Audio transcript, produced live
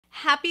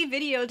Happy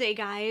video day,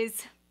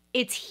 guys.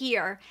 It's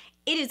here.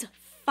 It is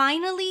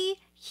finally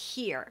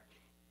here.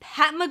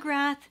 Pat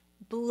McGrath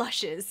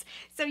blushes.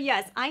 So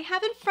yes, I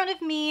have in front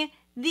of me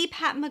the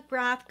Pat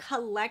McGrath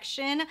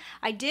collection.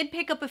 I did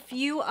pick up a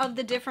few of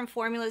the different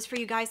formulas for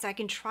you guys so I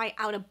can try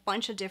out a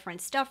bunch of different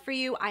stuff for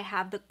you. I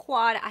have the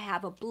quad, I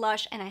have a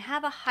blush, and I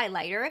have a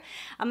highlighter.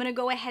 I'm gonna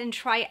go ahead and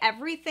try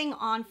everything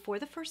on for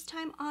the first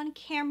time on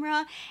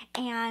camera,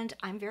 and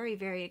I'm very,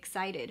 very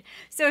excited.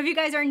 So if you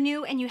guys are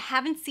new and you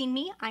haven't seen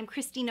me, I'm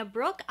Christina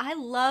Brooke. I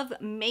love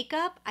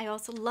makeup. I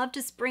also love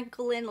to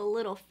sprinkle in a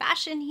little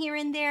fashion here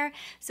and there.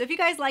 So if you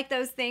guys like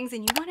those things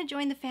and you wanna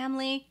join the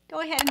family, go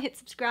ahead and hit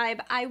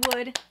subscribe. I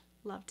would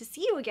love to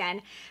see you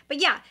again.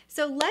 But yeah,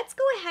 so let's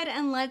go ahead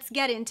and let's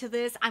get into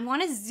this. I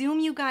want to zoom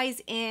you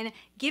guys in,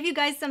 give you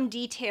guys some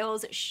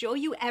details, show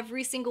you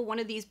every single one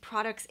of these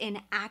products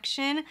in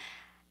action.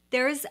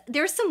 There's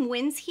some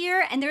wins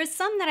here, and there's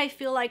some that I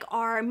feel like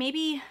are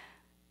maybe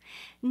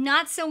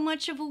not so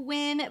much of a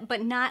win,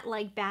 but not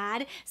like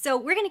bad. So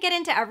we're gonna get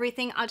into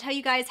everything. I'll tell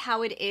you guys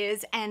how it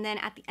is, and then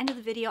at the end of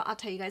the video, I'll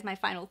tell you guys my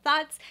final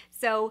thoughts.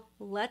 So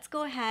let's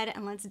go ahead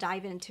and let's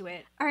dive into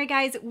it. All right,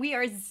 guys, we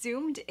are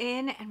zoomed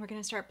in, and we're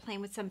gonna start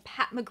playing with some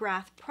Pat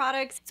McGrath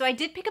products. So I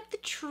did pick up the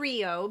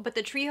trio, but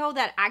the trio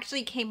that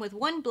actually came with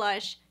one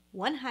blush,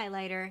 one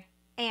highlighter,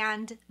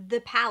 and the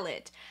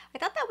palette. I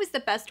thought that was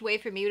the best way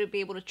for me to be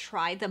able to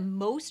try the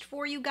most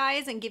for you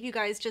guys and give you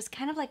guys just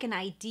kind of like an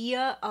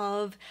idea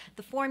of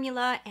the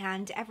formula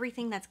and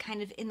everything that's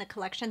kind of in the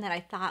collection that I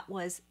thought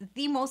was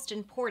the most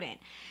important.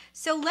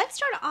 So let's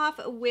start off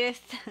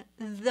with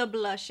the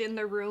blush in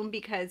the room,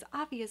 because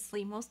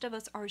obviously most of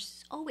us are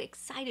so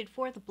excited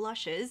for the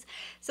blushes.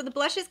 So the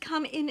blushes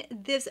come in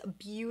this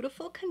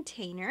beautiful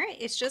container.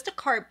 It's just a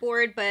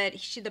cardboard, but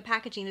the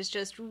packaging is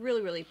just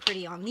really, really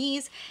pretty on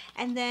these.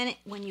 And then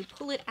when you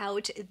pull it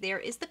out, there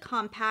is the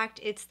compact.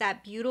 It's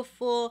that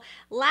beautiful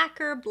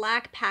lacquer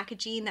black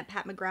packaging that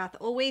Pat McGrath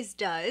always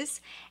does.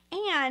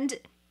 And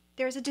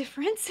there's a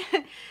difference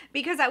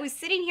because I was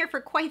sitting here for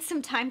quite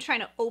some time trying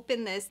to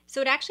open this.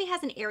 So it actually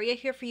has an area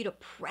here for you to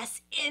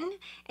press in,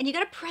 and you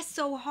gotta press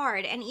so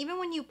hard. And even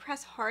when you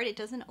press hard, it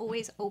doesn't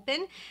always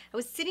open. I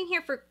was sitting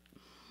here for,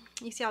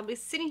 you see, I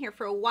was sitting here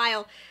for a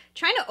while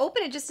trying to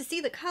open it just to see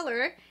the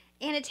color.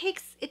 And it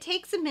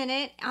takes a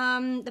minute.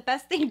 The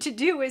best thing to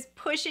do is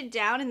push it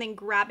down and then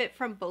grab it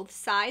from both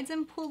sides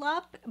and pull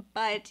up.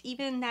 But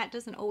even that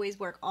doesn't always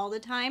work all the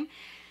time.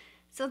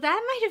 So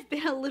that might have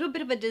been a little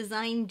bit of a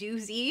design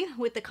doozy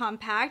with the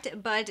compact,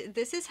 but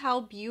this is how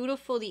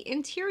beautiful the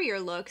interior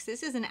looks.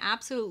 This is an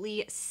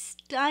absolutely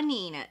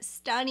stunning,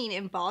 stunning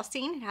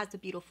embossing. It has a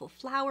beautiful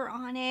flower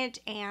on it,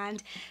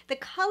 and the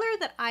color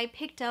that I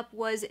picked up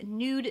was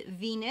Nude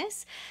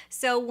Venus.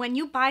 So when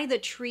you buy the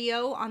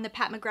trio on the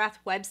Pat McGrath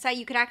website,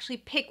 you could actually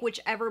pick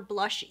whichever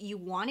blush you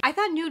want. I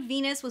thought Nude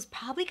Venus was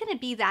probably gonna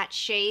be that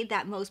shade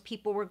that most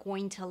people were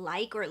going to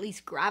like, or at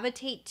least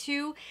gravitate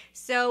to.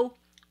 So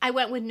I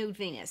went with Nude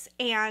Venus,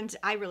 and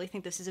I really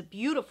think this is a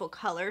beautiful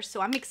color, so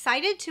I'm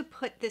excited to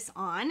put this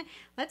on.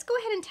 Let's go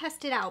ahead and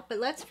test it out, but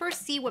let's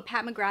first see what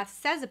Pat McGrath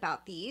says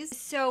about these.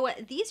 So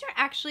these are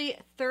actually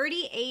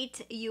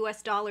 $38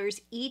 US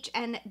each,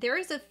 and there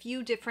is a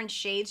few different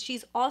shades.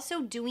 She's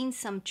also doing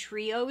some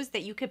trios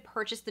that you could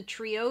purchase the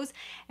trios,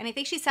 and I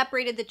think she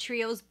separated the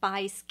trios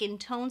by skin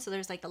tone. So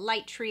there's like the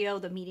light trio,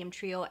 the medium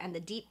trio, and the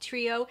deep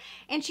trio,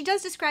 and she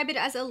does describe it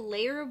as a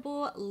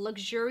layerable,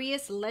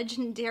 luxurious,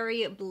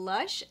 legendary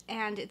blush,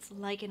 and it's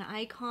like an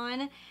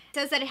icon. It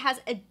says that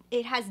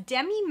it has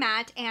demi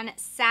matte and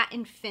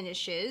satin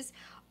finishes.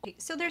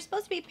 So they're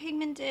supposed to be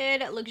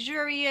pigmented,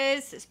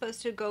 luxurious. It's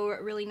supposed to go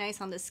really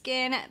nice on the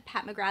skin.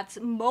 Pat McGrath's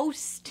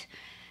most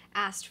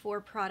asked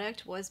for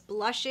product was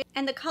blushes,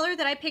 and the color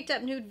that I picked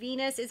up, Nude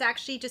Venus, is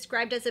actually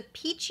described as a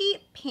peachy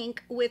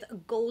pink with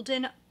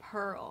golden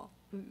pearl.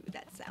 Ooh,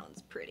 that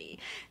sounds pretty.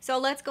 So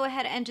let's go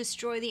ahead and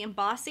destroy the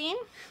embossing.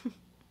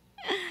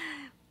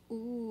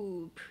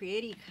 Ooh,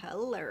 pretty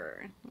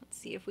color. Let's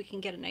see if we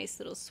can get a nice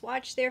little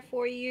swatch there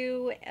for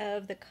you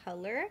of the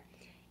color.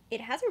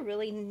 It has a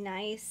really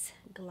nice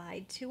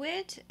glide to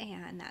it,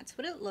 and that's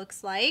what it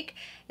looks like.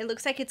 It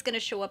looks like it's gonna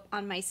show up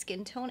on my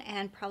skin tone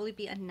and probably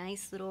be a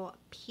nice little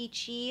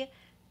peachy,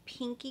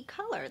 pinky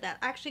color that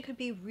actually could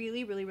be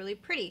really, really, really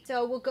pretty.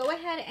 So we'll go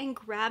ahead and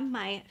grab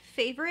my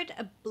favorite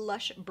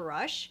blush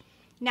brush.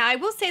 Now I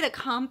will say the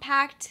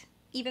compact,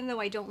 even though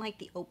I don't like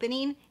the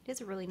opening, it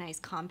is a really nice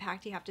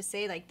compact, you have to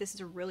say. Like, this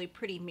is a really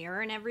pretty mirror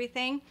and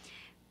everything.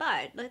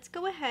 But let's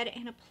go ahead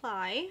and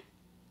apply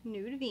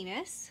Nude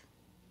Venus.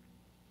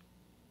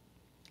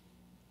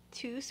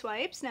 2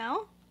 swipes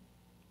now.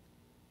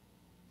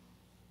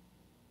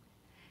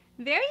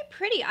 Very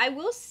pretty. I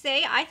will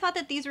say, I thought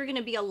that these were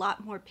gonna be a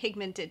lot more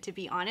pigmented, to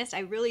be honest.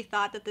 I really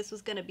thought that this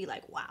was gonna be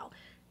like, wow.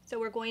 So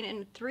we're going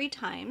in 3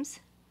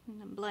 times,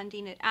 and I'm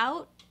blending it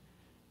out.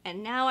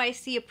 And now I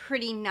see a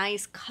pretty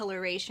nice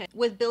coloration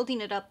with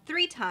building it up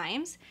 3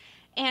 times.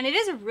 And it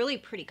is a really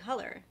pretty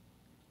color.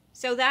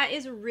 So that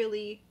is a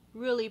really,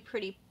 really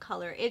pretty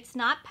color. It's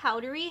not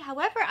powdery.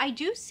 However, I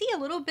do see a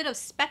little bit of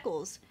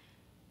speckles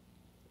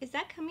Is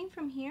that coming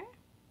from here?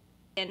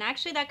 And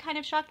actually that kind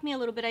of shocked me a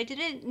little bit. I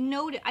didn't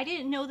know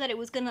that it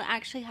was gonna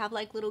actually have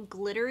like little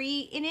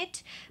glittery in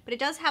it, but it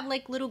does have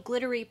like little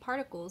glittery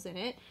particles in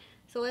it.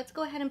 So let's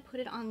go ahead and put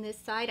it on this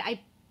side.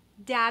 I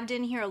dabbed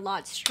in here a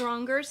lot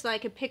stronger so I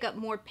could pick up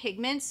more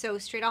pigment. So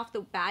straight off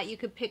the bat, you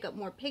could pick up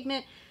more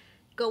pigment,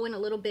 go in a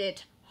little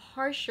bit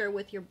harsher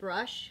with your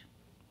brush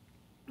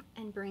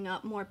and bring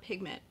up more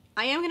pigment.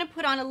 I am gonna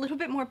put on a little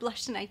bit more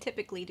blush than I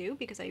typically do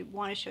because I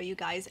wanna show you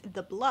guys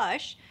the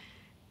blush.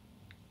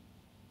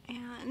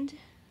 And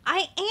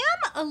I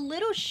am a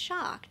little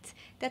shocked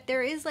that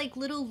there is like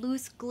little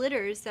loose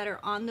glitters that are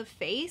on the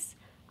face.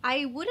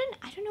 I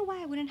don't know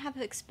why I wouldn't have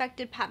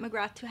expected Pat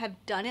McGrath to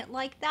have done it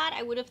like that.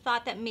 I would have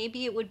thought that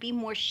maybe it would be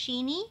more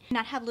sheeny,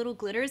 not have little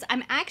glitters.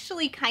 I'm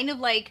actually kind of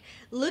like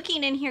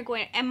looking in here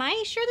going, am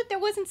I sure that there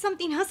wasn't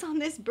something else on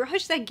this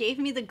brush that gave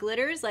me the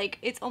glitters? Like,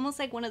 it's almost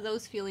like one of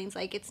those feelings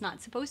like it's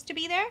not supposed to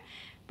be there.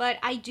 But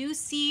I do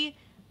see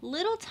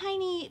little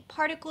tiny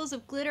particles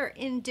of glitter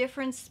in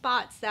different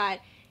spots that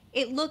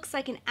it looks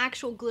like an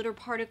actual glitter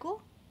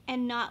particle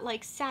and not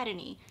like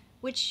satiny,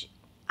 which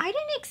I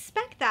didn't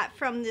expect that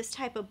from this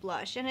type of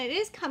blush. And it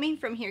is coming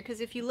from here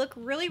because if you look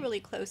really, really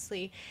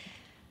closely,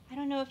 I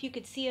don't know if you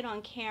could see it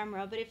on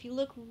camera, but if you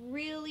look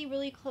really,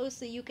 really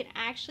closely, you can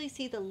actually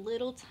see the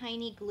little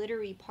tiny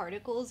glittery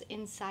particles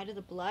inside of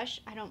the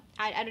blush. I don't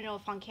know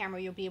if on camera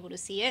you'll be able to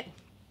see it.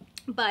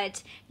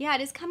 But yeah,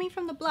 it is coming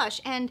from the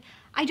blush, and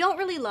I don't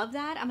really love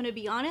that. I'm gonna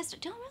be honest, I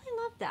don't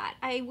really love that.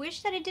 I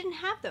wish that it didn't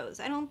have those.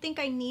 I don't think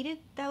I needed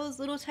those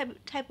little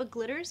type of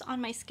glitters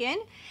on my skin.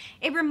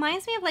 It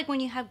reminds me of like when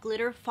you have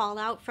glitter fall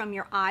out from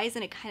your eyes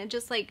and it kind of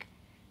just like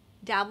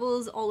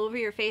dabbles all over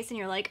your face and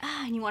you're like,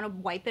 ah, and you want to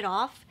wipe it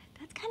off.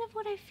 That's kind of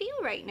what I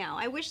feel right now.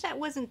 I wish that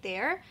wasn't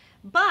there,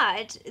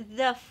 but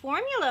the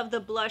formula of the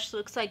blush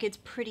looks like it's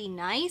pretty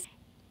nice.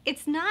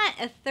 It's not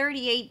a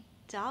 $38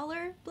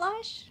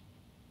 blush.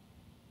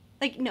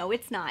 Like, no,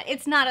 it's not.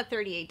 It's not a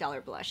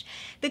 $38 blush.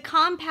 The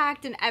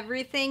compact and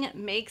everything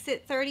makes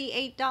it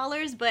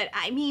 $38, but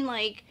I mean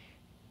like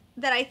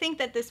that I think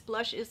that this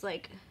blush is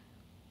like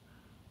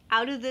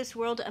out of this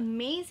world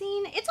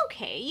amazing. It's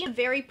okay. A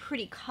very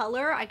pretty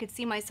color. I could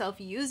see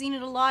myself using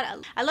it a lot.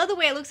 I love the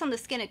way it looks on the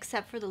skin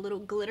except for the little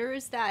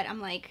glitters that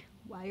I'm like,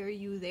 why are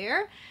you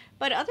there?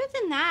 But other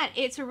than that,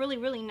 it's a really,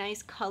 really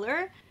nice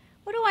color.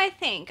 What do I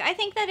think? I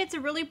think that it's a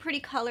really pretty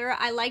color.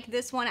 I like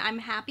this one. I'm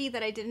happy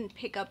that I didn't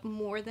pick up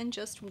more than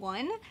just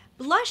one.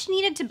 Blush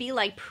needed to be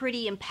like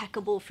pretty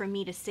impeccable for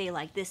me to say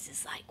like this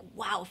is like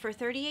wow for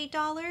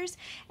 $38.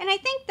 And I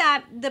think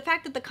that the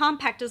fact that the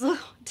compact is a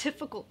little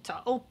difficult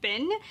to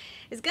open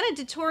is gonna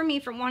deter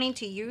me from wanting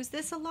to use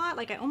this a lot.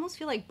 Like I almost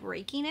feel like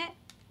breaking it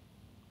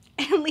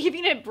and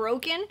leaving it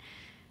broken.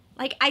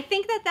 Like I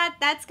think that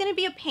that's gonna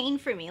be a pain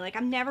for me. Like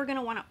I'm never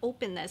gonna wanna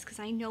open this because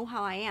I know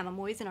how I am. I'm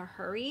always in a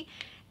hurry.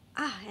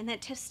 And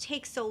that just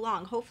takes so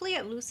long. Hopefully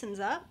it loosens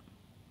up,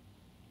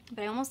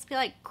 but I almost feel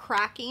like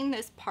cracking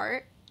this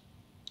part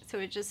so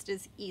it just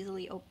is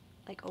easily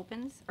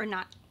opens or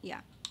not. Yeah.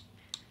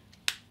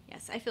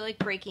 Yes, I feel like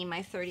breaking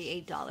my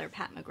 $38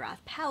 Pat McGrath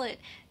palette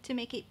to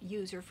make it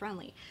user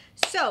friendly.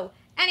 So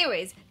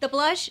anyways, the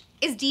blush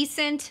is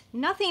decent,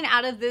 nothing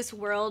out of this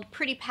world,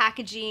 pretty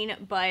packaging,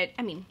 but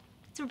I mean,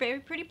 it's a very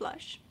pretty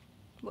blush.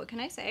 What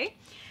can I say?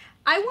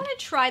 I want to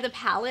try the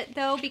palette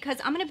though, because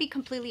I'm going to be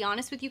completely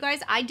honest with you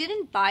guys. I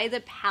didn't buy the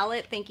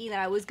palette thinking that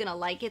I was going to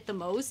like it the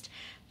most,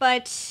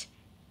 but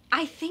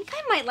I think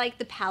I might like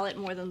the palette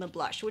more than the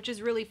blush, which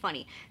is really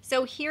funny.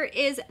 So here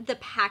is the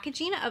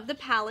packaging of the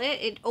palette.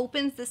 It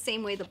opens the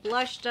same way the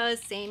blush does,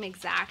 same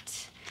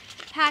exact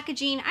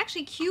packaging.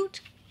 Actually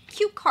cute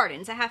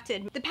cartons, I have to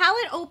admit. The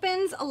palette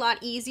opens a lot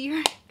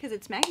easier because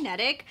it's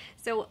magnetic.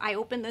 So I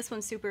opened this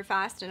one super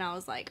fast and I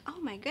was like, oh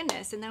my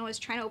goodness. And then I was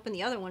trying to open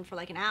the other one for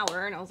like an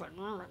hour and I was like,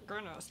 oh my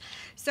goodness.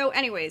 So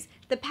anyways,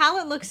 the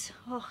palette looks,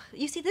 oh,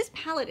 you see this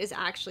palette is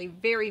actually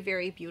very,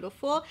 very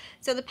beautiful.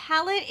 So the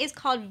palette is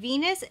called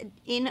Venus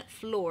in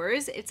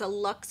Fleurs. It's a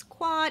luxe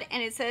quad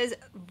and it says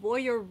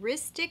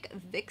Voyeuristic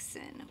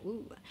Vixen.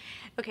 Ooh.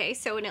 Okay,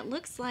 so and it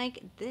looks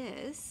like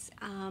this.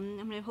 I'm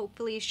gonna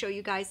hopefully show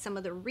you guys some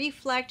of the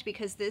reflect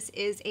because this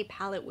is a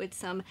palette with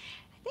some,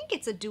 I think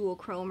it's a dual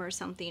chrome or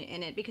something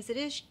in it because it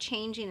is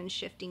changing and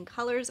shifting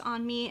colors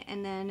on me.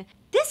 And then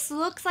this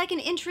looks like an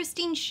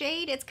interesting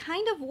shade. It's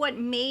kind of what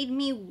made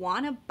me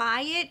want to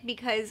buy it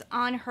because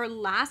on her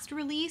last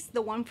release,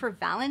 the one for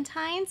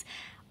Valentine's,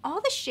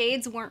 all the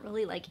shades weren't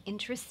really like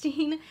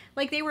interesting.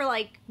 Like they were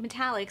like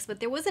metallics,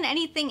 but there wasn't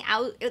anything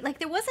out, like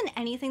there wasn't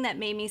anything that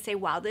made me say,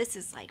 wow, this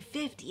is like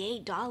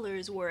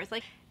 $58 worth.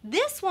 Like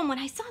this one, when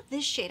I saw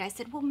this shade, I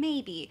said, well,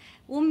 maybe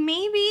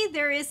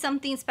there is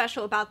something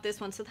special about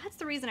this one. So that's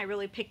the reason I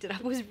really picked it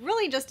up, was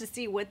really just to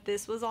see what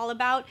this was all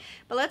about.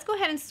 But let's go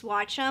ahead and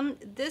swatch them.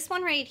 This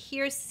one right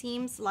here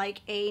seems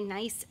like a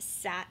nice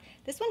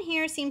this one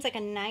here seems like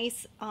a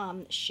nice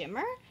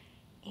shimmer.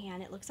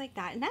 And it looks like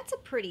that, and that's a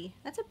pretty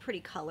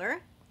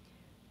color.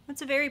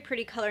 That's a very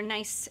pretty color.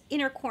 Nice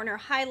inner corner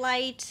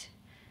highlight.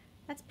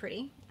 That's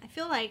pretty. I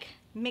feel like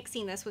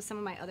mixing this with some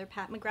of my other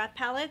Pat McGrath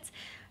palettes.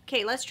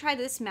 Okay, let's try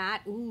this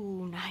matte.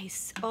 Ooh,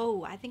 nice.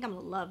 Oh, I think I'm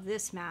gonna love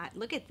this matte.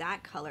 Look at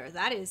that color.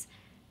 That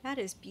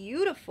is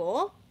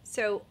beautiful.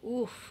 So,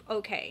 oof,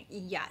 okay,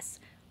 yes.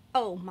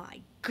 Oh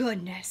my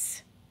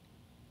goodness.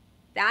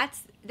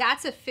 That's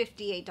a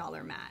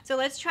 $58 matte. So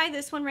let's try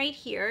this one right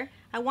here.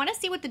 I want to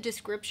see what the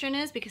description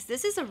is because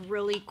this is a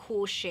really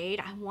cool shade.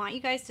 I want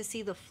you guys to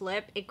see the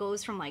flip. It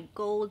goes from like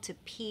gold to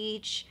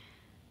peach.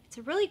 It's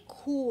a really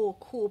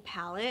cool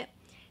palette.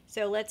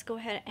 So let's go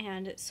ahead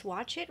and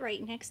swatch it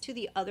right next to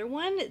the other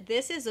one.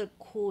 This is a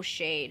cool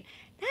shade.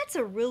 That's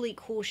a really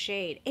cool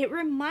shade. It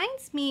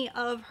reminds me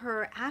of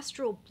her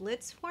Astral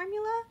Blitz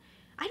formula.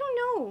 I don't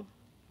know.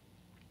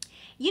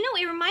 You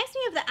know, it reminds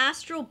me of the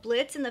Astral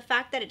Blitz in the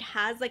fact that it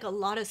has like a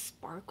lot of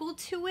sparkle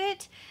to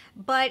it,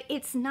 but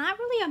it's not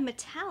really a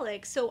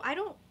metallic. So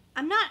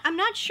I'm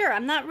not sure.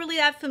 I'm not really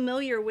that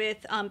familiar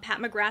with Pat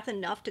McGrath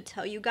enough to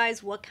tell you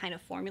guys what kind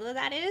of formula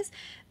that is,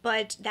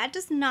 but that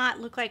does not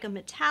look like a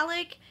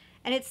metallic,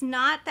 and it's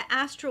not the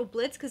Astral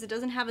Blitz because it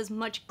doesn't have as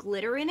much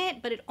glitter in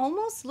it, but it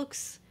almost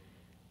looks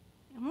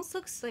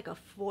like a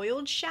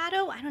foiled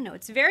shadow. I don't know.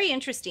 It's very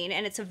interesting,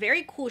 and it's a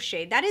very cool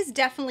shade. That is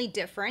definitely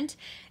different,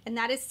 and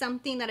that is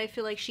something that I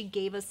feel like she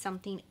gave us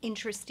something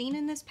interesting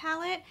in this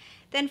palette.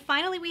 Then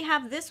finally we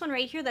have this one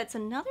right here. That's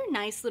another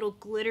nice little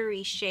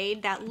glittery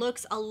shade that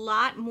looks a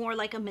lot more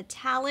like a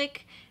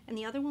metallic, and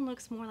the other one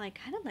looks more like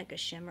kind of like a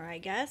shimmer, I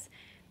guess.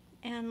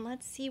 And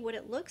let's see what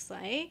it looks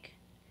like.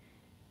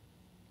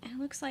 It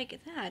looks like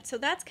that. So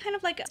that's kind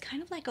of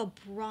like a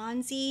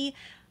bronzy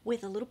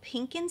with a little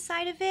pink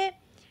inside of it.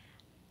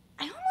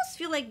 I almost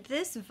feel like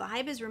this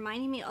vibe is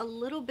reminding me a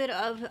little bit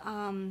of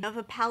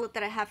a palette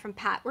that I have from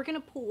Pat. We're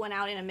gonna pull one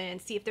out in a minute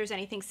and see if there's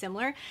anything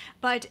similar,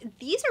 but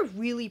these are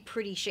really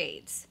pretty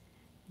shades.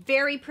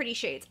 Very pretty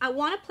shades. I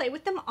want to play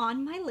with them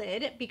on my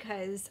lid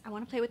because I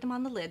want to play with them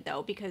on the lid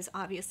though, because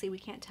obviously we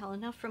can't tell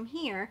enough from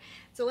here.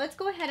 So let's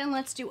go ahead and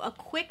let's do a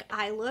quick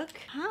eye look.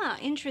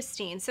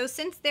 Interesting. So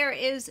since there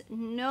is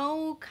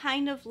no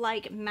kind of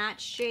like matte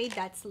shade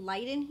that's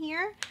light in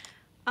here,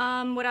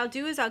 what I'll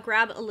do is I'll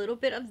grab a little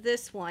bit of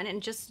this one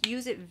and just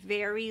use it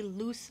very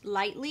loose,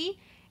 lightly,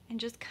 and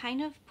just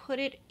kind of put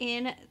it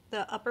in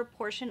the upper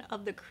portion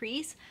of the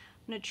crease.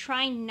 I'm going to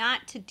try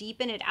not to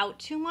deepen it out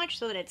too much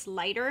so that it's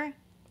lighter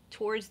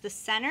towards the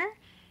center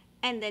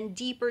and then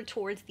deeper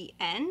towards the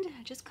end.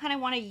 I just kind of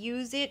want to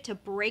use it to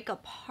break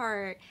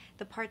apart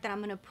the part that I'm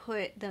going to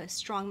put the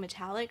strong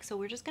metallic. So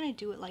we're just going to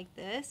do it like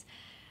this.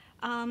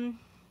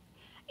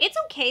 It's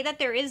okay that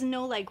there is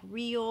no like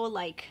real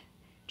like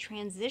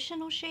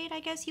transitional shade, I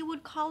guess you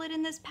would call it,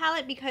 in this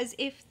palette, because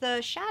if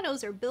the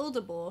shadows are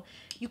buildable,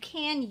 you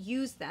can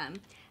use them.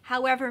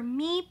 However,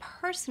 me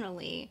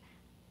personally,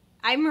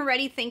 I'm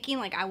already thinking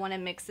like I want to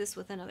mix this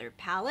with another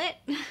palette.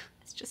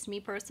 It's just me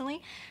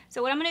personally.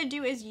 So what I'm going to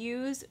do is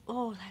use,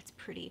 oh, that's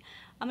pretty.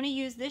 I'm going to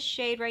use this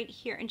shade right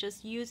here and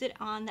just use it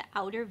on the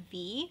outer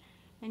V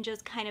and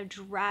just kind of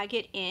drag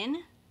it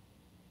in.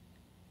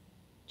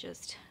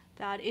 Just,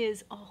 that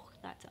is, oh,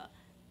 that's a,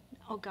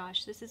 oh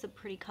gosh, this is a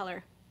pretty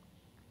color.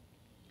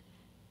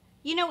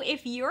 You know,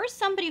 if you're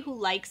somebody who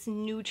likes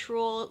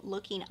neutral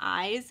looking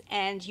eyes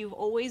and you've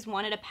always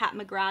wanted a Pat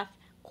McGrath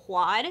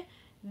quad,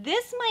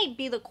 this might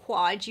be the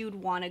quad you'd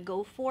want to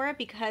go for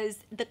because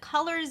the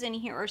colors in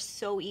here are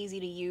so easy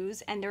to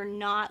use and they're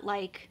not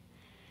like,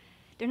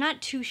 they're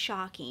not too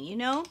shocking, you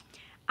know?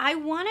 I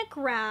want to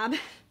grab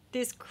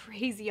this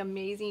crazy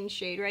amazing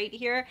shade right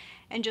here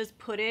and just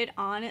put it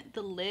on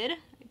the lid.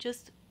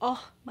 Just,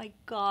 oh my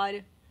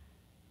God.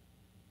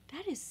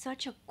 That is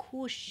such a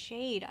cool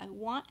shade.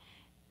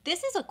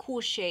 This is a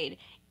cool shade.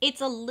 It's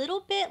a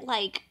little bit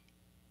like,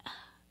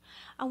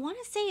 I want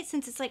to say,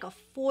 since it's like a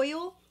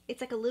foil,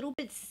 it's like a little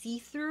bit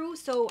see-through.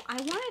 So I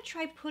want to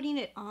try putting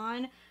it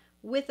on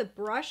with a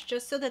brush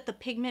just so that the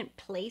pigment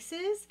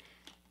places.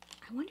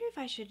 I wonder if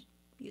I should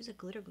use a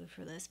glitter glue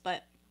for this,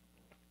 but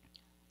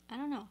I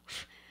don't know.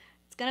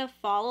 It's gonna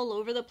fall all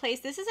over the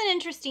place. This is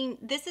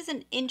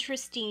an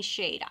interesting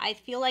shade. I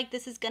feel like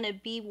this is gonna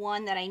be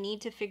one that I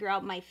need to figure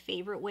out my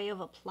favorite way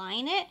of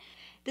applying it.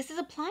 This is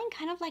applying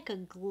kind of like a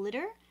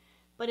glitter,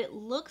 but it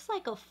looks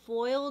like a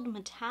foiled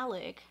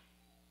metallic.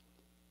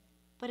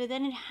 But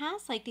then it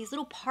has like these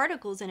little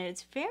particles in it.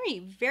 It's very,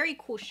 very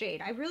cool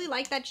shade. I really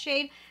like that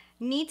shade.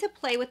 Need to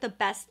play with the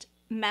best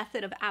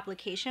method of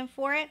application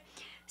for it.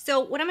 So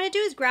what I'm going to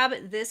do is grab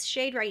this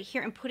shade right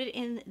here and put it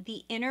in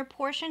the inner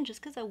portion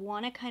just because I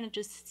want to kind of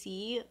just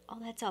see. Oh,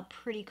 that's a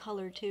pretty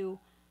color too.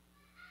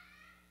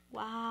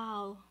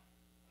 Wow.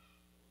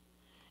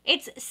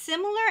 It's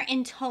similar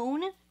in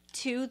tone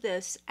to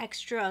this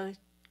extra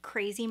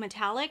crazy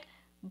metallic,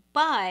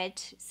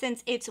 but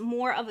since it's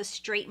more of a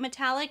straight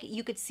metallic,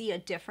 you could see a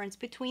difference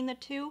between the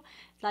two.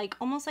 Like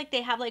almost like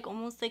they have like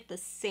almost like the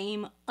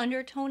same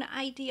undertone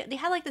idea. They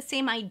have like the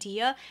same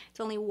idea. It's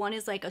only one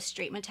is like a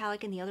straight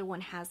metallic and the other one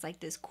has like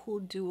this cool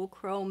dual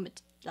chrome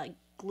like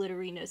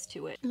glitteriness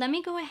to it. Let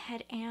me go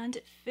ahead and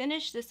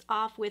finish this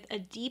off with a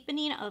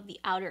deepening of the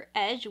outer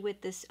edge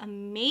with this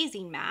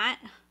amazing matte.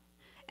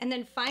 And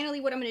then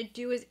finally what I'm going to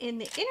do is in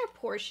the inner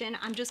portion,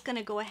 I'm just going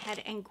to go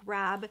ahead and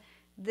grab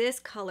this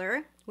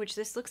color, which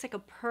this looks like a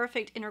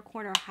perfect inner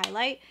corner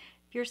highlight.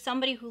 If you're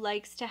somebody who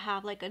likes to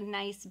have like a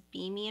nice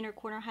beamy inner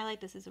corner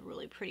highlight, this is a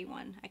really pretty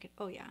one. I could,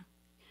 oh yeah.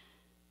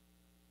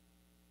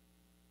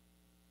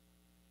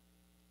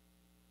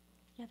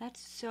 Yeah,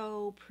 that's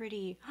so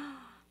pretty.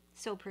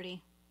 So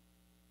pretty.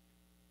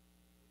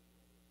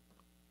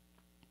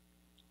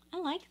 I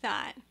like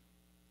that,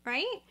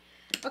 right?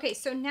 Okay,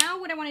 so now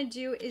what I want to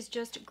do is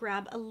just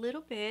grab a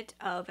little bit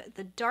of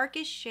the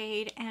darkest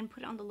shade and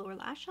put it on the lower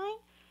lash line.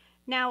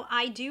 Now,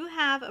 I do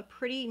have a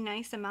pretty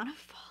nice amount of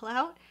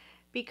fallout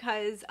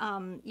because,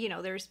 you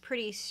know, there's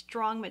pretty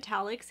strong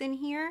metallics in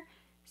here.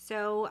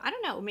 So, I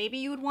don't know, maybe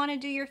you would want to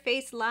do your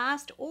face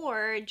last,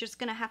 or just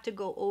gonna have to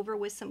go over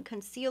with some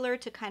concealer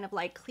to kind of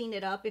like clean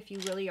it up if you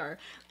really are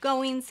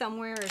going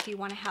somewhere, or if you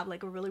want to have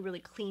like a really, really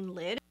clean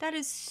lid. That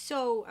is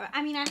so,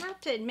 I mean, I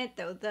have to admit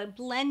though, the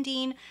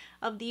blending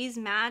of these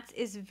mattes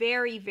is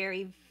very,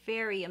 very,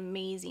 very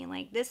amazing.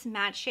 Like this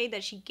matte shade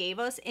that she gave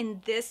us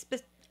in this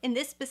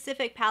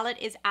specific palette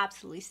is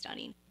absolutely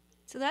stunning.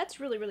 So that's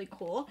really, really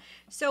cool.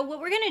 So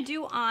what we're gonna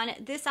do on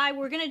this eye,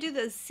 we're gonna do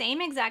the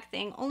same exact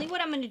thing. Only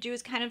what I'm gonna do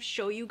is kind of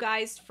show you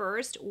guys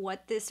first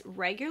what this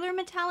regular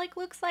metallic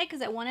looks like,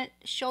 because I wanna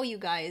show you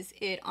guys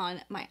it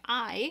on my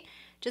eye,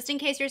 just in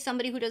case you're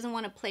somebody who doesn't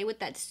wanna play with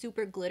that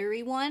super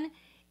glittery one.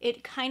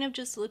 It kind of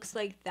just looks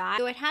like that.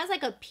 So it has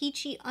like a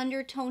peachy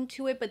undertone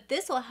to it, but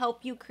this will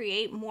help you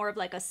create more of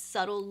like a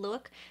subtle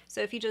look.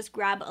 So if you just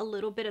grab a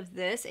little bit of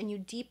this and you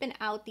deepen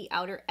out the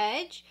outer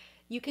edge,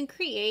 you can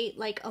create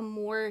like a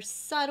more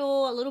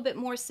subtle, a little bit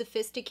more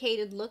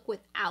sophisticated look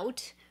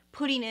without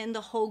putting in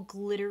the whole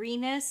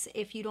glitteriness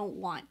if you don't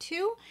want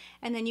to.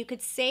 And then you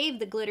could save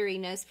the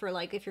glitteriness for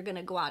like if you're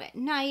gonna go out at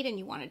night and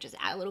you wanna just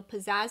add a little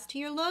pizzazz to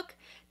your look,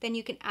 then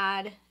you can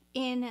add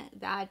in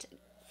that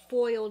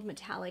foiled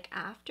metallic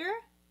after.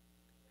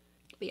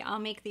 But yeah, I'll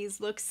make these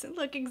looks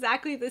look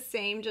exactly the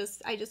same.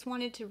 I just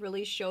wanted to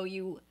really show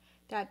you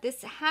that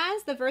this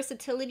has the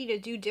versatility to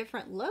do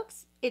different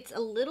looks. It's a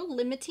little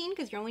limiting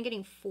because you're only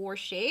getting 4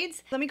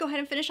 shades. Let me go ahead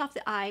and finish off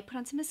the eye, put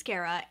on some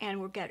mascara, and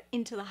we'll get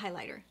into the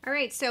highlighter. All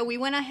right, so we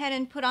went ahead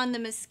and put on the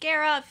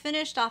mascara,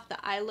 finished off the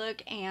eye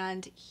look,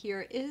 and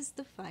here is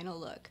the final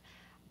look.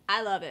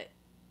 I love it.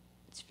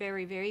 It's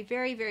very, very,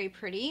 very, very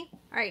pretty.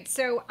 All right,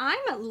 so I'm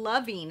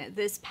loving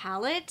this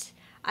palette.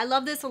 I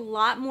love this a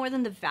lot more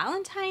than the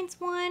Valentine's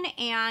one,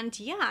 and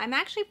yeah, I'm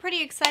actually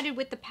pretty excited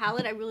with the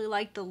palette. I really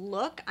like the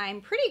look.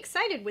 I'm pretty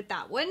excited with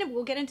that one.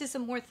 We'll get into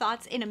some more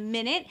thoughts in a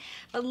minute,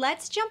 but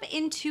let's jump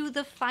into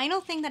the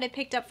final thing that I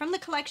picked up from the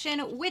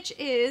collection, which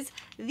is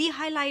the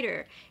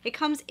highlighter. It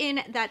comes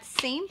in that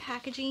same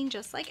packaging,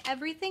 just like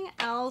everything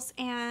else,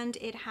 and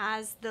it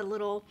has the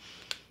little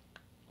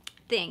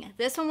thing.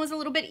 This one was a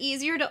little bit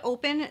easier to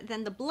open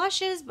than the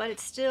blushes, but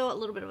it's still a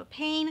little bit of a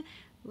pain.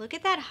 Look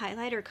at that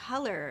highlighter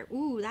color.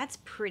 Ooh, that's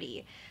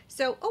pretty.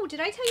 So, oh, did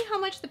I tell you how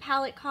much the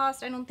palette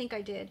cost? I don't think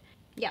I did.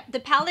 Yeah, the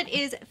palette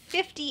is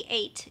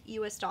 $58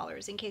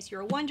 US, in case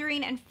you're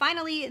wondering. And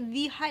finally,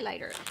 the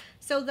highlighter.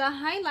 So the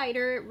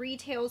highlighter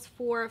retails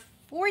for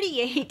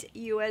 $48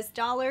 US.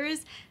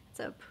 It's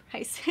a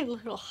pricey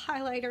little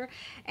highlighter,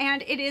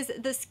 and it is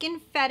the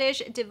Skin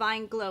Fetish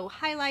Divine Glow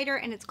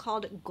highlighter, and it's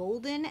called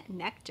Golden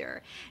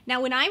Nectar.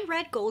 Now, when I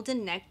read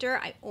Golden Nectar,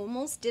 I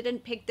almost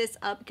didn't pick this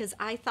up because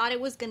I thought it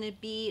was gonna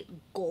be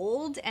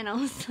gold, and I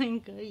was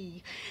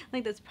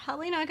like that's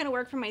probably not gonna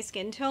work for my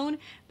skin tone.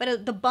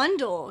 But the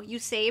bundle, you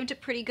saved a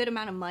pretty good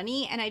amount of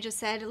money, and I just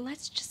said,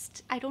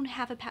 I don't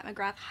have a Pat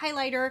McGrath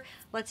highlighter,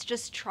 let's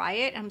just try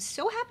it. I'm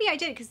so happy I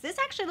did, because this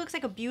actually looks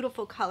like a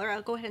beautiful color.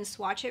 I'll go ahead and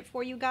swatch it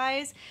for you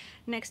guys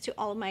next to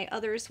all of my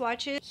other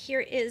swatches. Here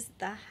is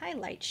the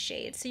highlight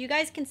shade. So you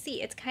guys can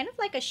see it's kind of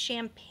like a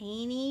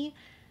champagne-y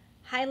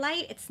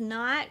highlight. It's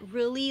not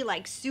really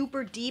like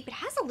super deep. It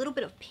has a little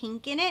bit of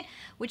pink in it,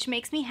 which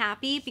makes me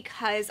happy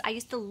because I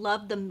used to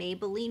love the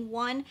Maybelline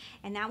one,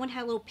 and that one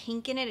had a little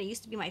pink in it. It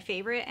used to be my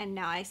favorite, and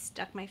now I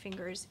stuck my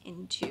fingers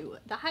into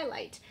the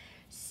highlight.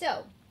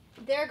 So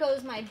there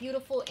goes my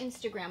beautiful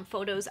Instagram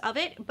photos of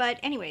it. But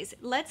anyways,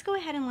 let's go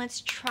ahead and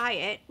let's try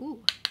it.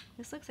 Ooh,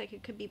 this looks like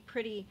it could be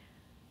pretty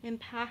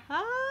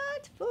impactful.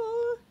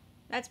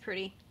 That's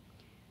pretty.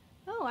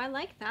 Oh, I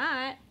like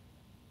that.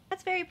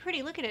 That's very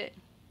pretty. Look at it.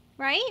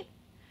 Right?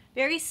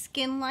 Very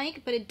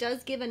skin-like, but it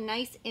does give a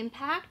nice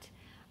impact.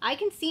 I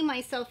can see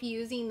myself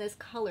using this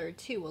color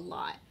too a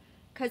lot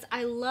because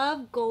I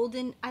love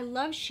golden. I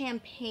love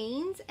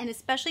champagnes, and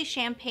especially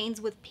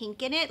champagnes with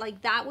pink in it.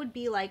 Like that would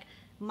be like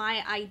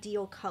my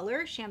ideal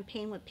color,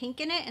 champagne with pink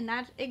in it, and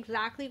that's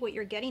exactly what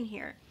you're getting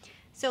here.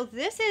 So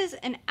this is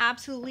an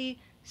absolutely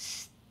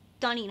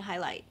stunning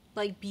highlight,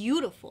 like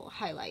beautiful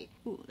highlight.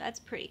 Ooh, that's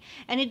pretty.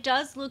 And it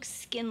does look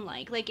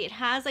skin-like. Like it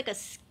has like a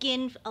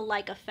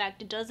skin-like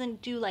effect. It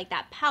doesn't do like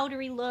that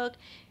powdery look.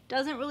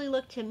 Doesn't really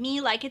look to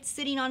me like it's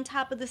sitting on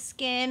top of the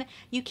skin.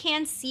 You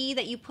can see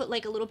that you put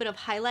like a little bit of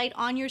highlight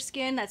on your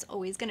skin. That's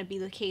always going to be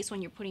the case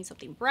when you're putting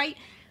something bright.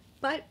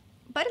 But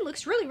it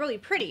looks really, really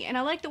pretty, and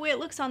I like the way it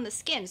looks on the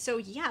skin. So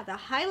yeah, the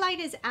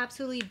highlight is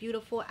absolutely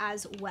beautiful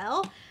as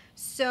well.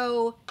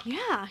 So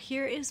yeah,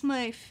 here is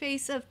my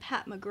face of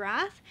Pat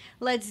McGrath.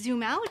 Let's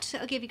zoom out.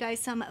 I'll give you guys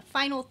some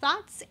final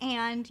thoughts.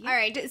 And all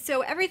right,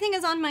 so everything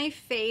is on my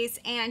face,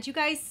 and you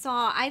guys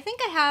saw, I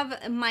think I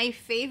have my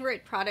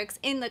favorite products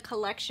in the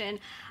collection.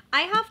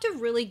 I have to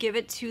really give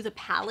it to the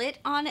palette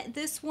on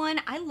this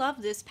one. I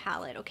love this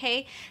palette,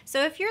 okay?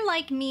 So if you're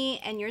like me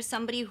and you're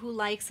somebody who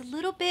likes a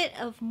little bit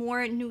of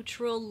more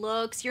neutral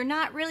looks, you're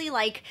not really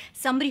like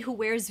somebody who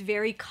wears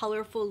very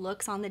colorful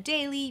looks on the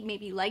daily,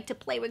 maybe you like to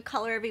play with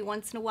color every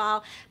once in a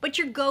while, but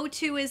your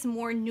go-to is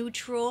more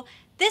neutral,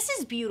 this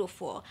is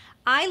beautiful.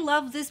 I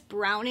love this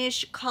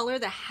brownish color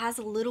that has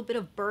a little bit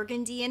of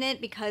burgundy in it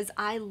because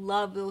I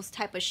love those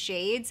type of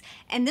shades.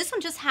 And this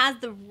one just has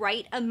the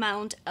right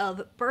amount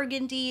of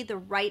burgundy, the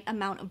right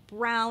amount of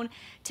brown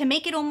to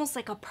make it almost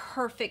like a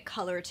perfect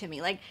color to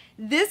me. Like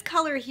this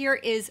color here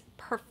is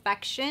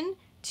perfection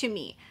to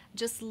me.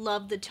 Just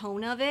love the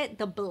tone of it.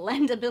 The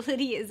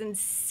blendability is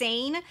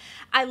insane.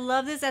 I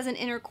love this as an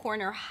inner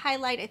corner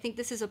highlight. I think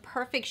this is a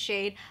perfect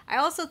shade. I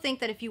also think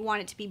that if you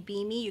want it to be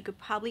beamy, you could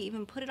probably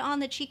even put it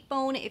on the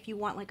cheekbone if you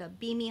want like a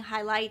beamy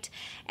highlight.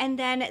 And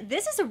then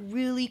this is a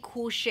really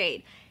cool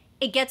shade.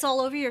 It gets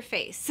all over your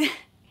face.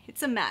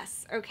 It's a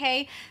mess,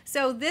 okay?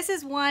 So this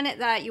is one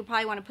that you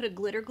probably want to put a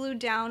glitter glue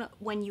down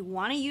when you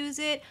want to use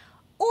it,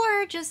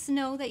 or just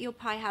know that you'll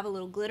probably have a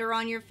little glitter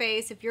on your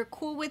face. If you're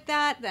cool with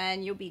that,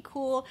 then you'll be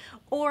cool.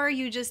 Or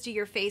you just do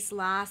your face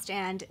last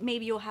and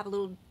maybe you'll have a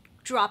little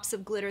drops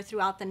of glitter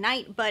throughout the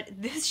night, but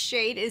this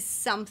shade is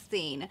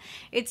something.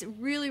 It's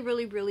really,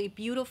 really, really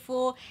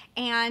beautiful,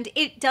 and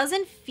it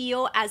doesn't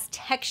feel as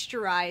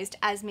texturized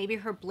as maybe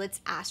her Blitz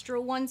Astro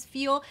ones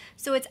feel,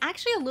 so it's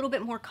actually a little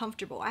bit more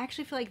comfortable. I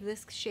actually feel like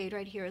this shade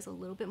right here is a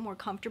little bit more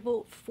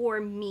comfortable for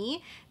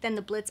me than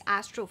the Blitz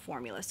Astro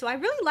formula. So I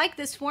really like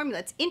this formula.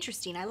 It's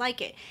interesting. I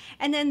like it.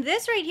 And then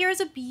this right here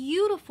is a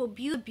beautiful,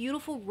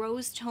 beautiful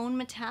rose tone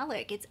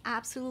metallic. It's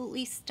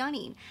absolutely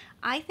stunning.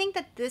 I think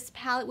that this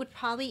palette would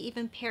probably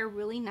even pair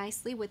really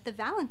nicely with the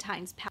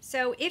Valentine's palette.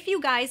 So if you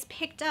guys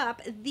picked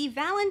up the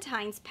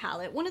Valentine's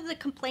palette, one of the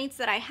complaints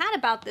that I had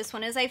about this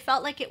one is I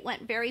felt like it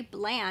went very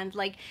bland,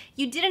 like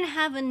you didn't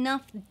have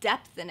enough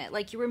depth in it,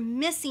 like you were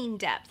missing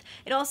depth.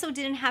 It also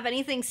didn't have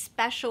anything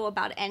special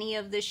about any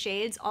of the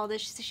shades. All the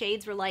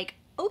shades were like,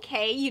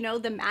 okay, you know,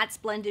 the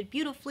mattes blended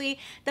beautifully,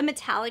 the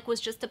metallic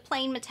was just a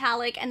plain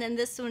metallic, and then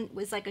this one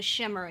was like a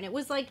shimmer, and it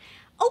was like,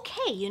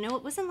 okay, you know,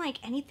 it wasn't like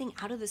anything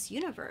out of this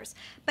universe.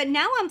 But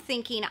now I'm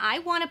thinking I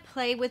want to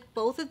play with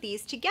both of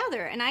these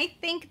together, and I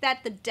think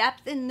that the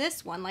depth in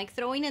this one, like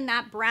throwing in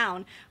that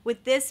brown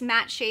with this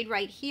matte shade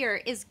right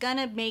here, is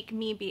gonna make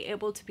me be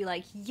able to be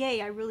like,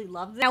 yay, I really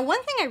love this. Now,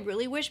 one thing I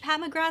really wish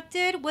Pat McGrath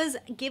did was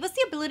give us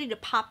the ability to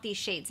pop these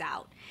shades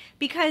out,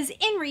 because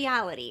in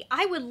reality,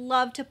 I would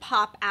love to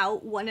pop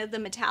out one of the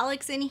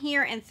metallics in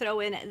here and throw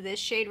in this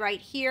shade right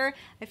here.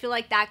 I feel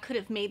like that could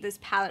have made this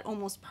palette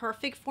almost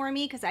perfect for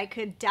me, because I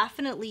could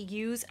definitely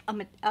use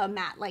a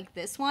matte like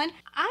this one.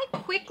 I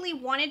quickly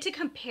wanted to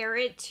compare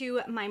it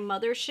to my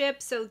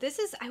mothership. So this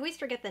is, I always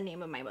forget the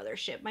name of my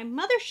mothership. My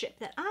mothership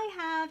that I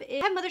have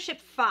Mothership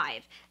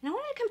 5. And I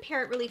want to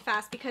compare it really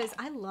fast because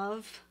I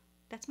love,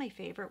 that's my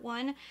favorite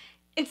one.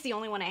 It's the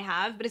only one I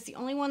have, but it's the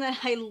only one that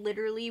I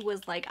literally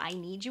was like, I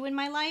need you in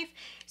my life.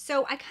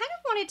 So I kind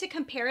of wanted to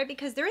compare it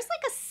because there is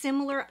like a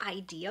similar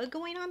idea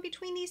going on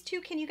between these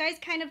two. Can you guys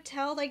kind of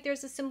tell like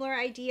there's a similar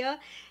idea?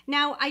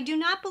 Now, I do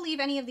not believe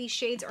any of these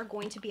shades are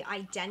going to be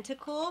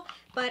identical,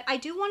 but I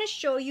do want to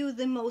show you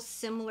the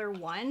most similar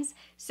ones.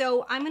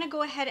 So I'm going to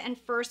go ahead and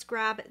first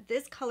grab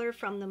this color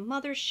from the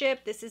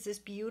Mothership. This is this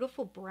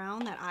beautiful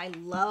brown that I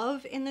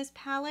love in this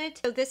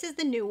palette. So this is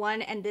the new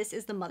one, and this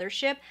is the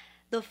Mothership.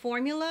 The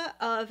formula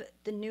of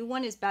the new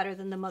one is better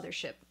than the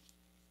Mothership.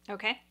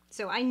 Okay,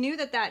 so I knew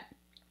that that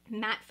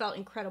matte felt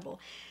incredible.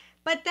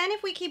 But then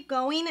if we keep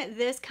going,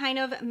 this kind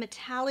of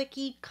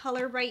metallic-y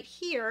color right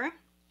here,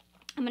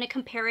 I'm going to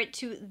compare it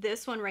to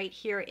this one right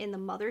here in the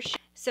Mothership.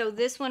 So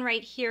this one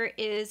right here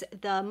is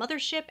the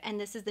Mothership,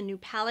 and this is the new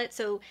palette.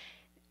 So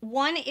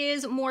one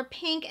is more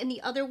pink and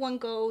the other one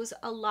goes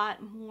a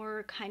lot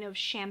more kind of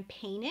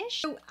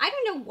champagne-ish. So I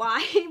don't know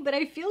why, but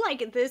I feel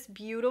like this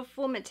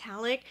beautiful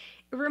metallic,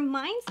 it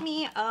reminds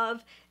me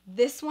of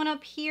this one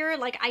up here.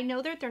 Like, I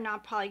know that they're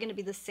not probably going to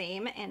be the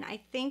same, and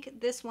I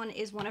think this one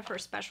is one of her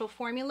special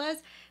formulas,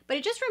 but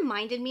it just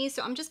reminded me.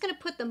 So I'm just going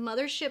to put the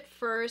Mothership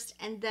first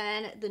and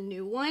then the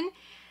new one.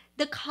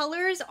 The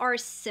colors are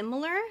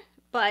similar,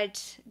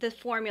 but the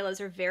formulas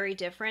are very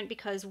different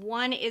because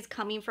one is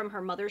coming from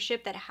her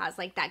Mothership that has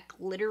like that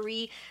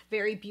glittery,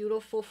 very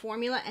beautiful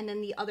formula, and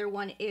then the other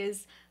one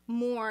is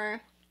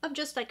more of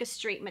just like a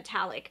straight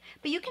metallic.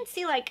 But you can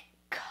see like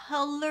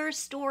color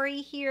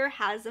story here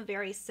has a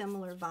very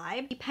similar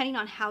vibe depending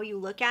on how you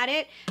look at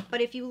it.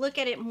 But if you look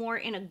at it more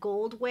in a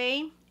gold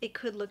way, it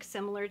could look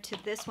similar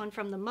to this one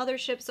from the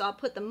Mothership. So I'll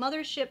put the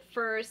Mothership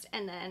first,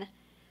 and then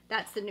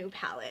that's the new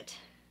palette.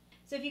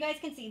 So if you guys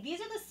can see, these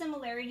are the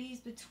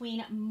similarities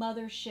between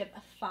Mothership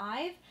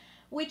 5,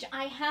 which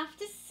I have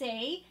to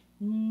say,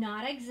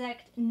 not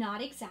exact,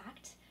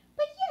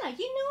 but yeah,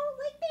 you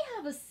know, like they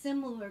have a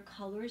similar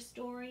color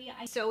story.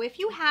 So if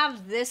you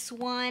have this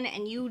one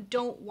and you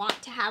don't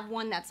want to have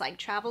one that's like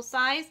travel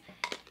size,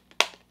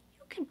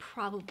 you can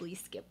probably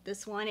skip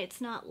this one.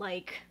 It's not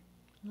like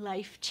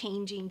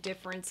life-changing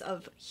difference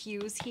of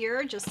hues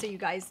here, just so you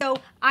guys. So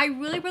I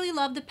really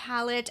love the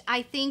palette.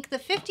 I think the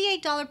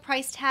 $58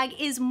 price tag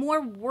is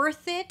more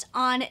worth it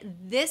on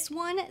this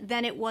one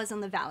than it was on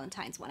the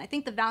Valentine's one. I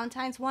think the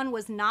Valentine's one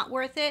was not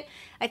worth it.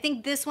 I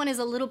think this one is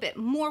a little bit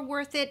more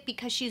worth it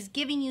because she's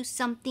giving you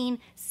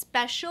something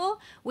special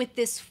with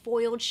this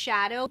foiled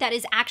shadow that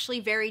is actually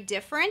very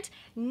different.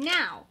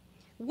 Now,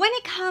 when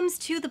it comes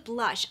to the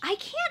blush, I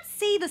can't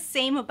say the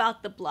same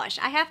about the blush.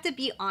 I have to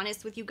be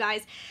honest with you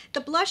guys. The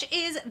blush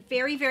is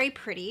very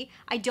pretty.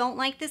 I don't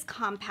like this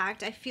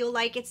compact. I feel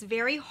like it's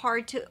very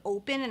hard to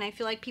open, and I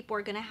feel like people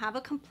are gonna have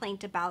a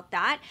complaint about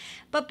that.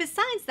 But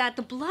besides that,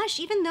 the blush,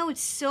 even though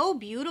it's so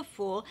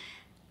beautiful,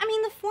 I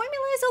mean, the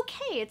formula is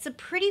okay. It's a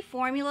pretty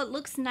formula. It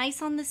looks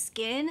nice on the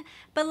skin.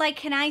 But like,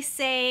 can I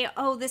say,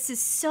 oh, this is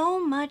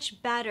so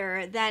much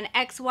better than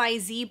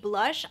XYZ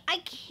blush? I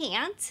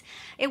can't.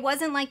 It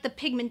wasn't like the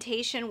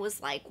pigmentation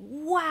was like,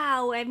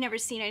 wow, I've never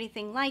seen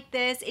anything like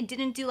this. It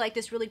didn't do like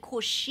this really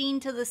cool sheen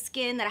to the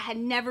skin that I had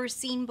never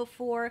seen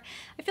before.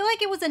 I feel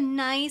like it was a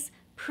nice,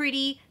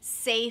 pretty,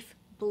 safe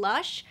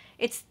blush.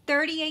 It's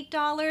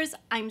 $38.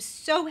 I'm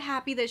so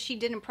happy that she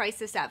didn't price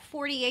this at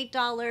 $48.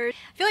 I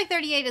feel like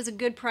 $38 is a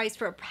good price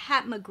for a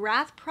Pat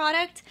McGrath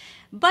product,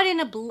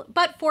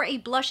 but for a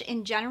blush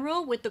in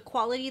general, with the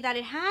quality that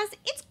it has,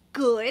 it's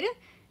good.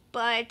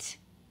 But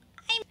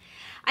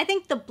I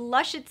think the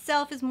blush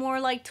itself is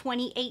more like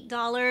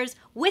 $28.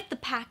 With the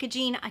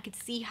packaging, I could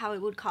see how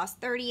it would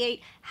cost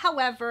 $38.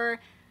 However,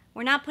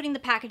 we're not putting the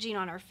packaging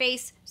on our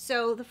face,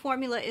 so the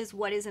formula is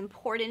what is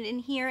important in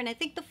here, and I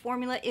think the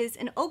formula is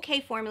an okay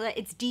formula.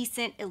 It's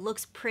decent, it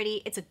looks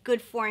pretty, it's a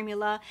good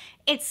formula,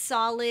 it's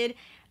solid,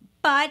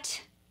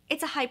 but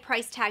it's a high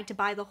price tag to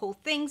buy the whole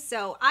thing,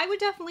 so I would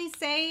definitely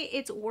say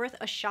it's worth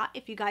a shot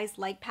if you guys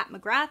like Pat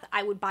McGrath.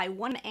 I would buy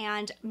one,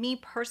 and me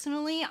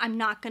personally, I'm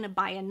not gonna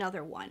buy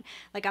another one.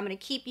 Like, I'm gonna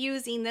keep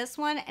using this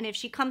one, and if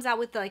she comes out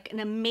with like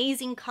an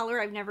amazing color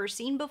I've never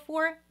seen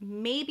before,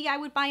 maybe I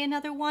would buy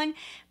another one,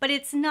 but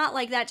it's not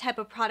like that type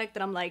of product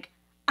that I'm like,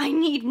 I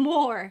need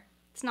more.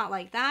 It's not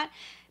like that.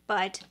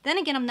 But then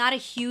again, I'm not a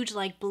huge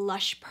like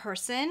blush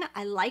person.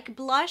 I like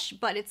blush,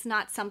 but it's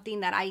not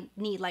something that I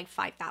need like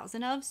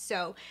 5,000 of.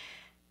 So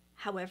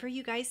however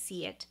you guys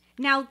see it.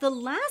 Now the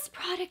last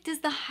product is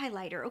the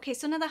highlighter. Okay,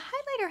 so now the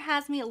highlighter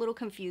has me a little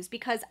confused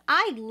because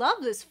I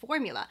love this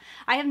formula.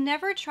 I have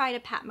never tried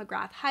a Pat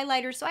McGrath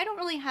highlighter, so I don't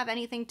really have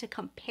anything to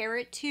compare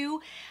it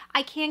to.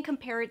 I can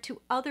compare it to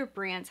other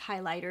brands'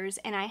 highlighters,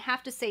 and I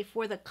have to say,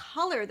 for the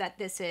color that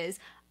this is,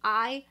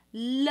 I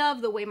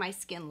love the way my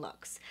skin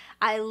looks.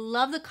 I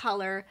love the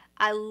color.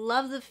 I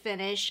love the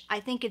finish. I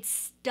think it's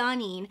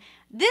stunning.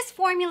 This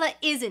formula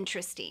is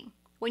interesting.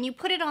 When you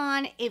put it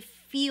on, it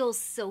feels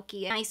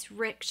silky, a nice,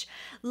 rich,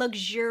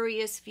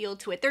 luxurious feel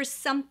to it. There's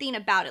something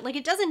about it. Like,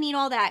 it doesn't need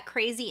all that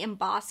crazy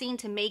embossing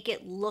to make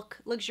it look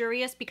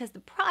luxurious because the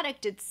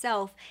product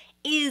itself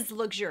is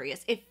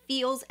luxurious. It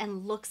feels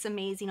and looks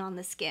amazing on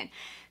the skin.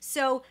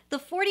 So the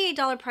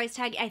 $48 price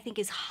tag I think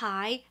is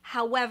high.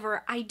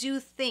 However, I do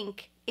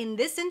think in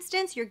this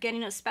instance, you're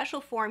getting a special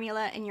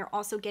formula and you're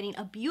also getting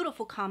a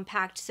beautiful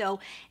compact, so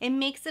it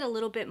makes it a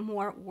little bit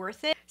more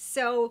worth it.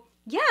 So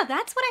yeah,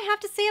 that's what I have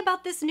to say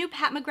about this new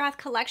Pat McGrath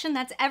collection.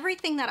 That's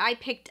everything that I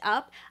picked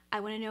up. I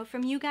want to know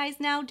from you guys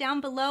now down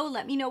below.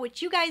 Let me know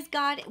what you guys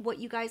got, what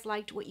you guys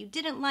liked, what you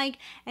didn't like.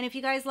 And if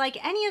you guys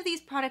like any of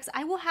these products,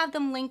 I will have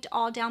them linked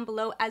all down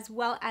below, as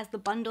well as the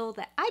bundle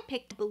that I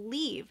picked. I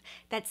believe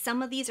that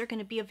some of these are going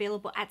to be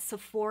available at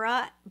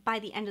Sephora by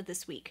the end of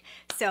this week.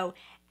 So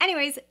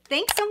anyways,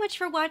 thanks so much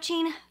for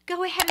watching.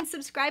 Go ahead and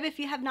subscribe if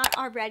you have not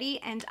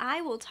already, and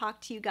I will talk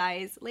to you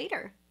guys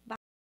later.